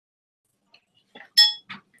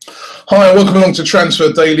Hi, and welcome along to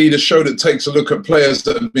Transfer Daily, the show that takes a look at players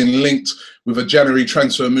that have been linked with a January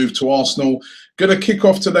transfer move to Arsenal. Going to kick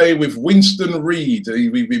off today with Winston Reid.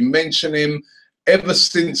 We've been mentioning him ever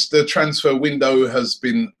since the transfer window has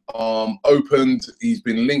been opened. He's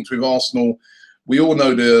been linked with Arsenal. We all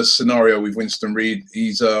know the scenario with Winston Reid.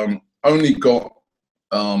 He's only got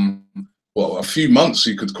well, a few months,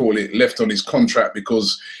 you could call it, left on his contract,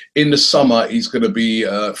 because in the summer he's going to be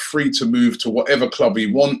free to move to whatever club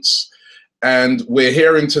he wants. And we're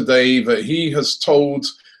hearing today that he has told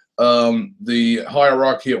the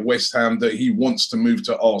hierarchy at West Ham that he wants to move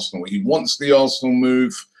to Arsenal. He wants the Arsenal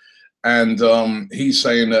move, and he's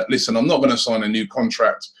saying that, listen, I'm not going to sign a new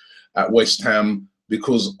contract at West Ham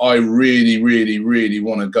because I really, really, really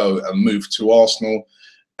want to go and move to Arsenal.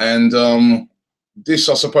 And this,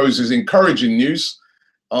 I suppose, is encouraging news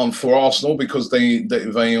for Arsenal, because they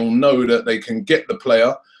all know that they can get the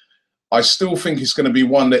player. I still think it's going to be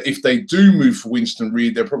one that if they do move for Winston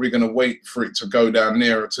Reid, they're probably going to wait for it to go down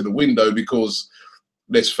nearer to the window, because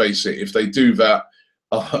let's face it, if they do that,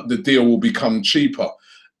 the deal will become cheaper.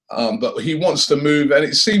 But he wants to move, and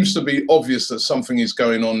it seems to be obvious that something is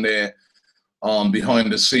going on there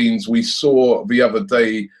behind the scenes. We saw the other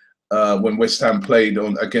day when West Ham played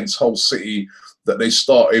against Hull City that they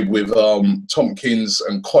started with Tompkins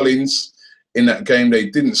and Collins. In that game, they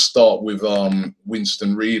didn't start with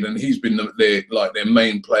Winston Reid, and he's been their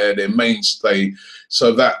main player, their mainstay.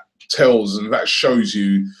 So that tells and that shows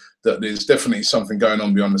you that there's definitely something going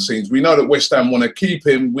on behind the scenes. We know that West Ham want to keep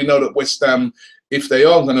him. We know that West Ham, if they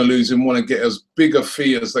are going to lose him, want to get as big a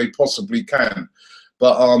fee as they possibly can.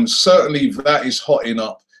 But certainly that is hotting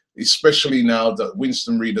up, especially now that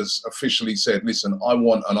Winston Reid has officially said, listen, I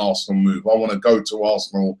want an Arsenal move. I want to go to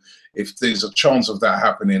Arsenal. If there's a chance of that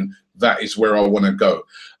happening, that is where I want to go.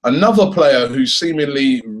 Another player who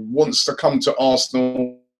seemingly wants to come to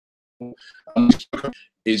Arsenal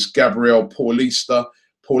is Gabriel Paulista.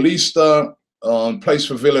 Paulista plays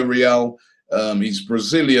for Villarreal. He's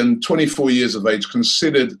Brazilian, 24 years of age,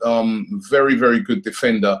 considered very, very good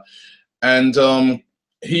defender. And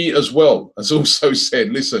he as well has also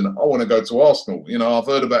said, listen, I want to go to Arsenal. You know, I've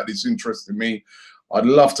heard about this interest in me. I'd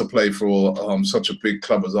love to play for such a big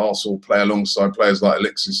club as Arsenal, play alongside players like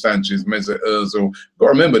Alexis Sanchez, Mesut Ozil. Got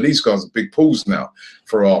to remember, these guys are big pools now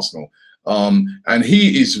for Arsenal. And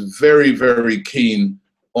he is very, very keen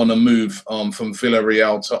on a move from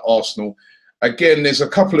Villarreal to Arsenal. Again, there's a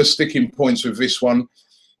couple of sticking points with this one.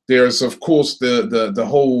 There's, of course, the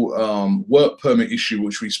whole work permit issue,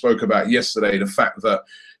 which we spoke about yesterday, the fact that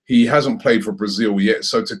he hasn't played for Brazil yet.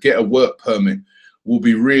 So to get a work permit will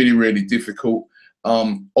be really, really difficult.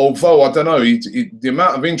 Although, I don't know, the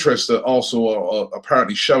amount of interest that Arsenal are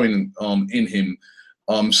apparently showing in him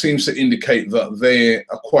seems to indicate that they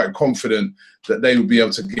are quite confident that they will be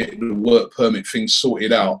able to get the work permit thing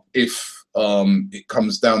sorted out if it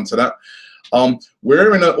comes down to that. We're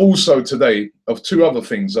hearing also today of two other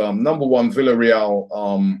things. Number one,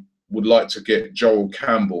 Villarreal would like to get Joel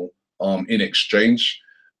Campbell in exchange.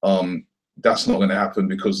 That's not going to happen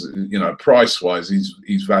because, you know, price-wise,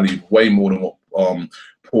 he's valued way more than what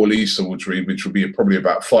Paulista which would be probably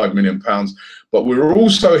about £5 million. But we're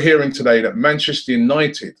also hearing today that Manchester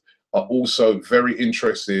United are also very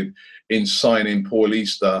interested in signing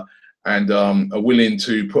Paulista and are willing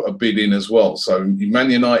to put a bid in as well. So Man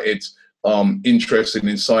United interested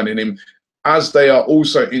in signing him, as they are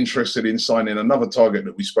also interested in signing another target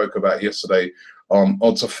that we spoke about yesterday,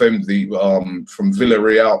 Otafemdi from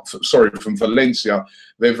Villarreal, from Valencia.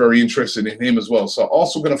 They're very interested in him as well. So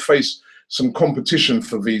Arsenal going to face some competition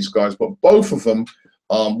for these guys, but both of them,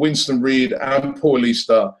 Winston Reid and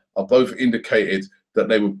Paulista, are both indicated that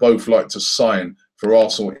they would both like to sign for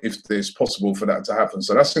Arsenal if it's possible for that to happen.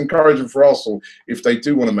 So that's encouraging for Arsenal if they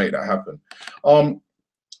do want to make that happen.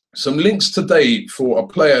 Some links today for a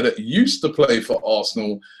player that used to play for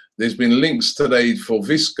Arsenal. There's been links today for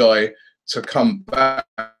this guy to come back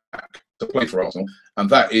to play for Arsenal, and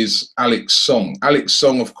that is Alex Song. Alex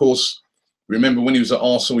Song, of course, remember when he was at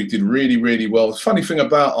Arsenal, he did really, really well. The funny thing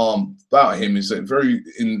about him is that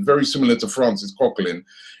very similar to Francis Coquelin,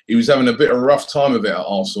 he was having a bit of a rough time of it at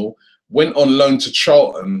Arsenal. Went on loan to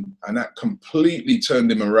Charlton, and that completely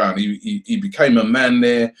turned him around. He became a man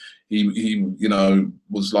there. He you know,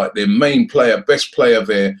 was like their main player, best player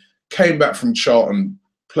there. Came back from Charlton,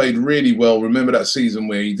 played really well. Remember that season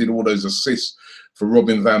where he did all those assists for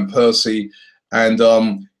Robin van Persie,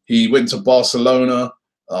 and he went to Barcelona.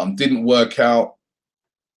 Didn't work out,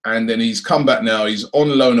 and then he's come back now. He's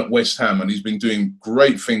on loan at West Ham, and he's been doing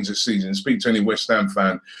great things this season. Speak to any West Ham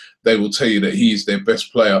fan, they will tell you that he is their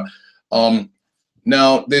best player.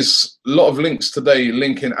 Now, there's a lot of links today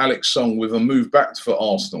linking Alex Song with a move back for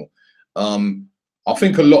Arsenal. I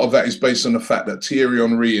think a lot of that is based on the fact that Thierry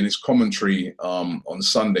Henry in his commentary on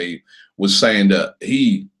Sunday was saying that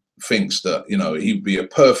he thinks that, you know, he'd be a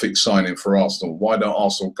perfect signing for Arsenal. Why don't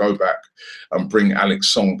Arsenal go back and bring Alex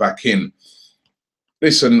Song back in?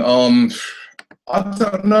 Listen, I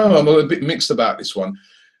don't know. I'm a bit mixed about this one.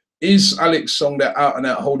 Is Alex Song that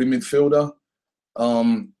out-and-out holding midfielder?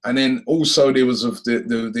 And then also there was of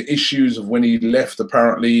the issues of when he left.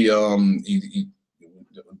 Apparently, the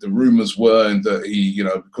rumours were and that he, you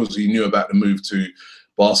know, because he knew about the move to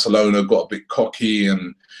Barcelona, got a bit cocky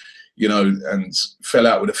and, you know, and fell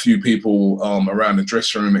out with a few people around the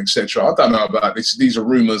dressing room, etc. I don't know about this. These are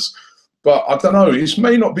rumours, but I don't know. This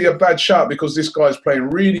may not be a bad shout because this guy's playing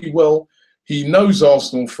really well. He knows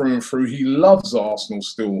Arsenal through and through. He loves Arsenal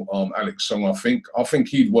still, Alex Song, I think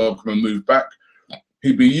he'd welcome a move back.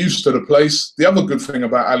 He'd be used to the place. The other good thing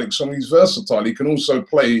about Alex Song, he's versatile. He can also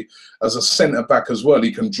play as a centre-back as well.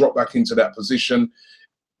 He can drop back into that position.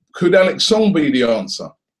 Could Alex Song be the answer?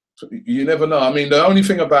 You never know. I mean, the only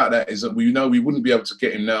thing about that is that we know we wouldn't be able to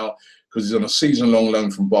get him now because he's on a season-long loan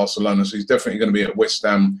from Barcelona, so he's definitely going to be at West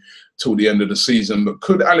Ham till the end of the season. But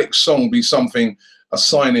could Alex Song be something, a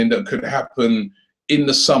signing that could happen in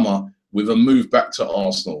the summer with a move back to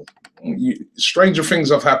Arsenal? Stranger things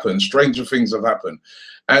have happened. Stranger things have happened.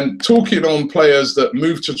 And talking on players that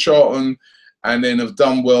moved to Charlton and then have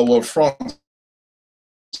done well, well, France,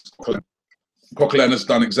 Coquelin has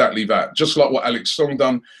done exactly that. Just like what Alex Song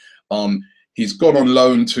done. He's gone on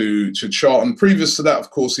loan to Charlton. Previous to that, of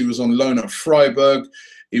course, he was on loan at Freiburg.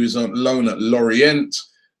 He was on loan at Lorient.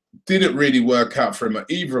 Didn't really work out for him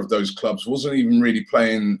at either of those clubs. Wasn't even really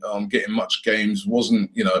playing, getting much games.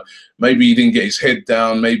 Wasn't, you know, maybe he didn't get his head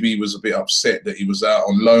down. Maybe he was a bit upset that he was out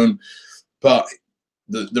on loan. But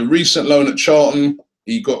the recent loan at Charlton,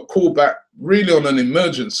 he got called back really on an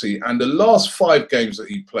emergency. And the last 5 games that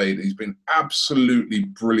he played, he's been absolutely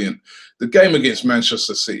brilliant. The game against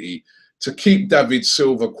Manchester City, to keep David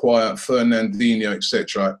Silva quiet, Fernandinho,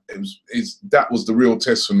 etc., that was the real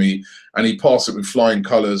test for me. And he passed it with flying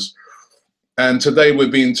colours. And today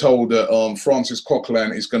we're being told that Francis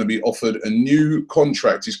Coquelin is going to be offered a new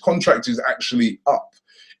contract. His contract is actually up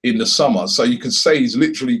in the summer. So you could say he's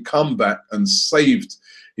literally come back and saved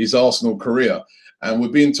his Arsenal career. And we're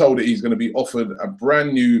being told that he's going to be offered a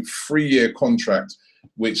brand new 3-year contract,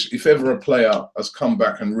 which if ever a player has come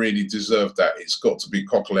back and really deserved that, it's got to be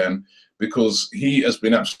Coquelin, because he has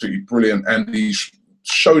been absolutely brilliant and he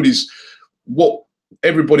showed what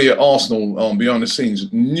everybody at Arsenal behind the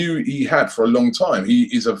scenes knew he had for a long time. He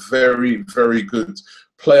is a very, very good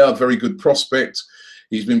player, very good prospect.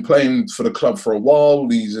 He's been playing for the club for a while.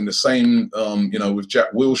 He's in the same, you know, with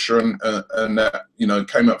Jack Wilshere and that, you know,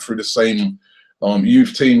 came up through the same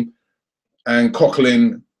youth team. And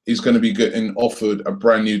Coquelin is going to be getting offered a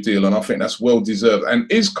brand new deal, and I think that's well deserved.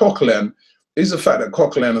 And is the fact that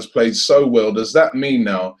Coquelin has played so well, does that mean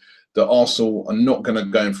now that Arsenal are not going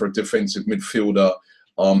to go in for a defensive midfielder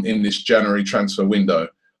in this January transfer window?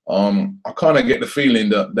 I kind of get the feeling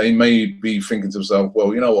that they may be thinking to themselves,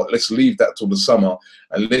 well, you know what, let's leave that till the summer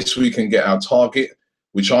unless we can get our target,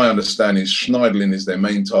 which I understand is Schneiderlin is their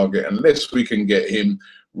main target. Unless we can get him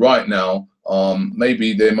right now,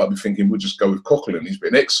 maybe they might be thinking we'll just go with Coquelin. He's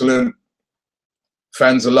been excellent.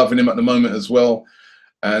 Fans are loving him at the moment as well.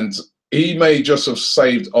 And he may just have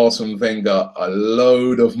saved Arsene Wenger a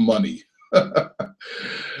load of money.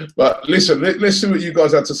 But listen, let's see what you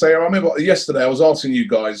guys had to say. I remember yesterday I was asking you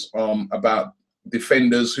guys about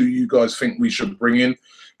defenders who you guys think we should bring in.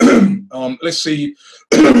 Let's see,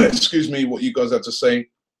 excuse me, what you guys had to say.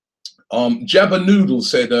 Jabba Noodle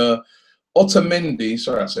said, Otamendi,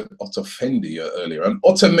 sorry I said Otamendi earlier, and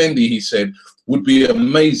Otamendi, he said, would be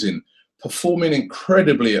amazing, performing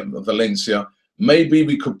incredibly at Valencia. Maybe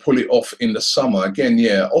we could pull it off in the summer. Again,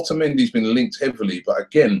 yeah, Otamendi's been linked heavily, but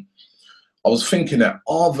again, I was thinking that,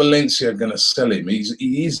 are Valencia going to sell him?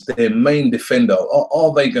 He is their main defender.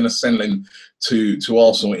 Are they going to sell him to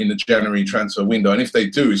Arsenal in the January transfer window? And if they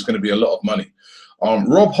do, it's going to be a lot of money.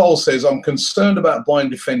 Rob Hull says, I'm concerned about buying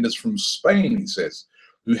defenders from Spain, he says,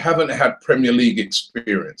 who haven't had Premier League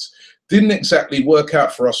experience. Didn't exactly work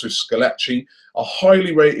out for us with Scalacci, a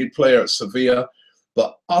highly rated player at Sevilla,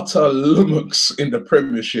 but utter lummox in the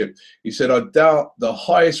Premiership. He said, I doubt the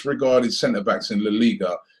highest regarded centre-backs in La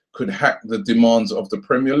Liga could hack the demands of the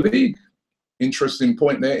Premier League. Interesting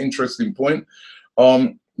point there, interesting point.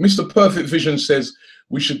 Mr. Perfect Vision says,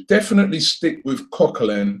 we should definitely stick with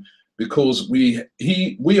Coquelin because we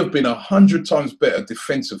have been 100 times better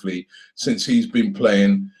defensively since he's been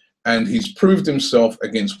playing. and he's proved himself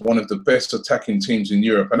against one of the best attacking teams in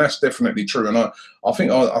Europe, and that's definitely true. And I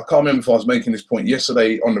think I can't remember if I was making this point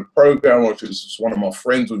yesterday on the program or if it was one of my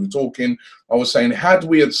friends we were talking. I was saying, had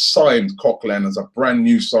we had signed Coquelin as a brand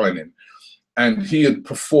new signing, and he had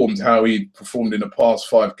performed how he performed in the past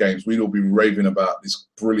 5 games, we'd all be raving about this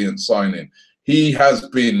brilliant signing. He has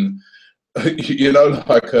been, you know,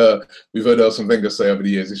 like we've heard Arsene Wenger say over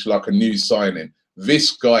the years, it's like a new signing.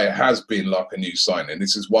 This guy has been like a new signing.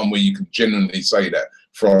 This is one where you can genuinely say that,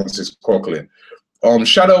 Francis Coquelin.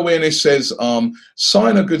 Shadow Awareness says,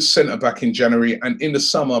 sign a good centre-back in January, and in the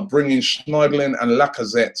summer, bring in Schneiderlin and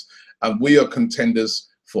Lacazette, and we are contenders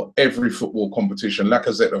for every football competition.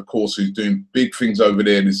 Lacazette, of course, who's doing big things over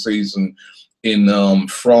there this season in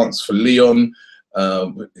France for Lyon.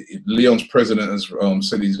 Lyon's president has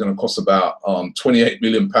said he's going to cost about £28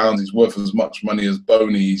 million. He's worth as much money as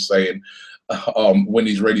Boney, he's saying. When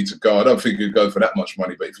he's ready to go. I don't think he'll go for that much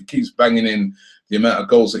money, but if he keeps banging in the amount of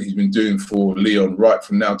goals that he's been doing for Lyon right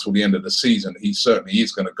from now till the end of the season, he certainly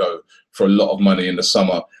is going to go for a lot of money in the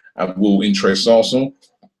summer and will interest Arsenal.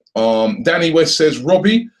 Danny West says,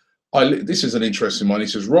 Robbie, this is an interesting one. He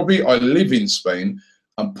says, Robbie, I live in Spain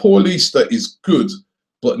and Paulista is good,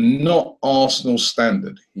 but not Arsenal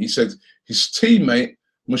standard. He said his teammate,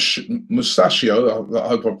 Musacchio, I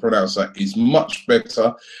hope I pronounced that, is much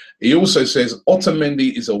better. He also says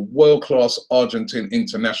Otamendi is a world-class Argentine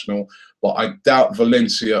international, but I doubt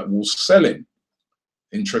Valencia will sell him.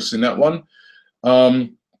 Interesting, that one.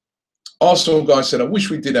 Arsenal guy said, I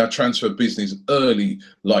wish we did our transfer business early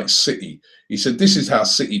like City. He said, this is how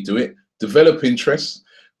City do it. Develop interest.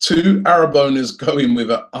 2, Arab owners go in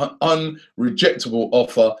with an unrejectable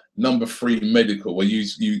offer. Number 3, medical. Where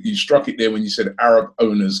you struck it there when you said Arab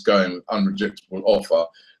owners going with unrejectable offer.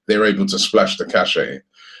 They're able to splash the cash at it.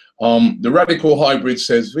 The Radical Hybrid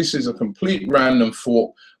says, this is a complete random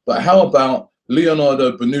thought, but how about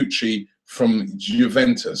Leonardo Bonucci from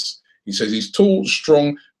Juventus? He says he's tall,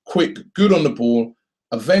 strong, quick, good on the ball,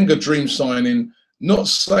 a Wenger dream signing. Not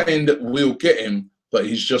saying that we'll get him, but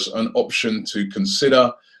he's just an option to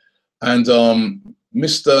consider. And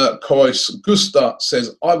Mr. Kois Gusta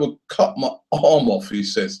says, I would cut my arm off, he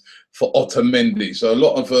says, for Otamendi. So a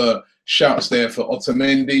lot of shouts there for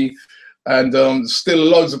Otamendi. And still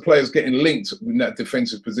loads of players getting linked in that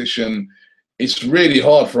defensive position. It's really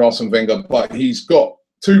hard for Arsene Wenger, but he's got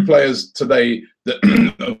 2 players today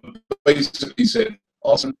that basically said,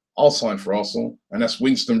 Arsenal, I'll sign for Arsenal. And that's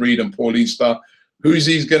Winston Reid and Paulista. Who's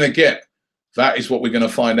he's going to get? That is what we're going to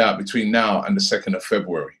find out between now and the 2nd of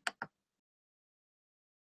February.